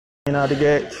Out the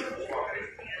gate.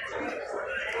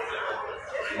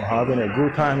 I'm having a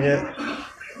good time here.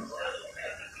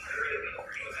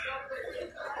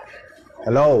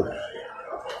 Hello.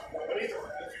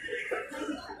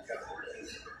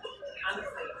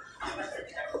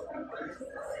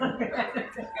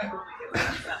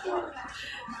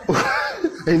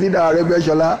 Is it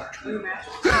Aregbesola?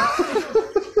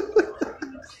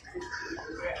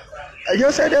 I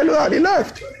just said hello and he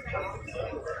left.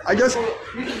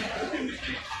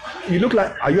 You look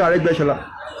like, are you Aregbesola?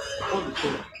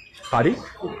 Pardon?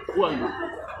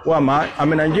 Who am I?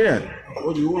 I'm a Nigerian.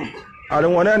 What do you want? I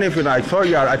don't want anything. I saw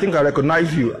you. I think I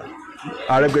recognize you.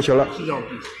 Aregbesola.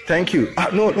 Thank you.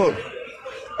 No.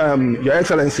 Your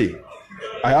Excellency,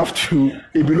 I have to.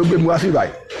 If you look at me,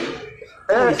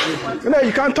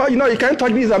 you can't touch. You can't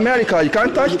touch this. America. You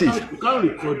can't touch this. You can't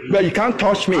record me. But you can't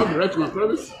touch me. I have the right to my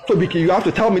privacy. So you have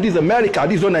to tell me this is America.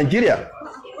 This is not Nigeria.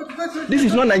 This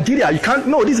is not Nigeria. You can't.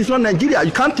 No, this is not Nigeria.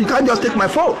 You can't just take my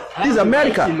phone. This is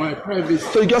America. My privacy.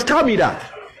 So you just tell me that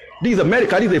this is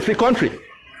America. This is a free country.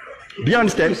 Do you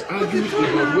understand?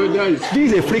 This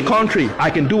is a free country. I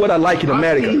can do what I like in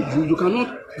America. You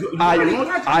cannot.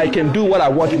 I can do what I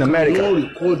want in America. I cannot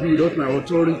record me without my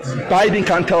authority. Biden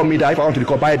can't tell me that if I want to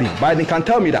record Biden. Biden can't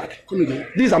tell me that. Come again.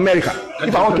 This is America.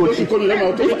 If I want to,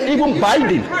 even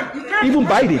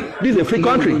Biden, this is a free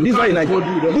country. This is not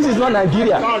Nigeria. This is not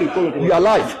Nigeria. You are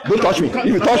alive. Don't touch me. If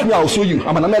you touch me, I will sue you.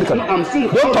 I'm an American.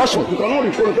 Don't touch me.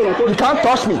 You can't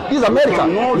touch me. This is America.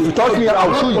 If you touch me, I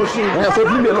will sue you. And I said,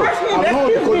 leave me alone.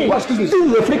 This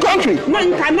is a free country.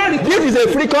 This is a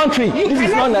free country. This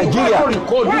is not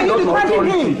Nigeria. Why are you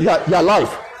recording me? You're alive.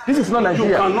 This is not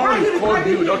Nigeria. You cannot record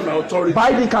me without my authority.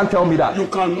 Biden can't tell me that. You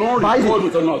cannot record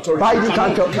without my authority. Biden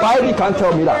can't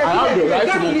tell me that. I have the right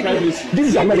to my privacy. This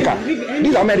is America. This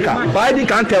is America. Biden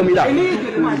can't tell me that.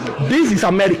 This is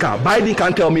America. Biden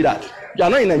can't tell me that. You are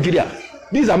not in Nigeria.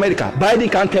 This is America. Biden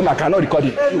can't tell me I cannot record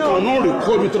it. You cannot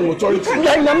record without my authority. You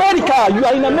are in America. You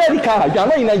are in America. You are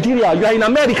not in Nigeria. You are in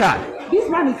America. This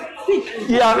man is sick.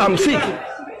 Yeah, I'm sick.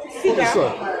 Okay,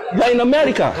 sir. You are in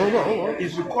America. Hold on.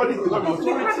 He's recording without my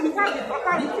authority.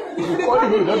 He's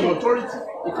recording without my authority.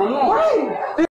 You cannot. Why?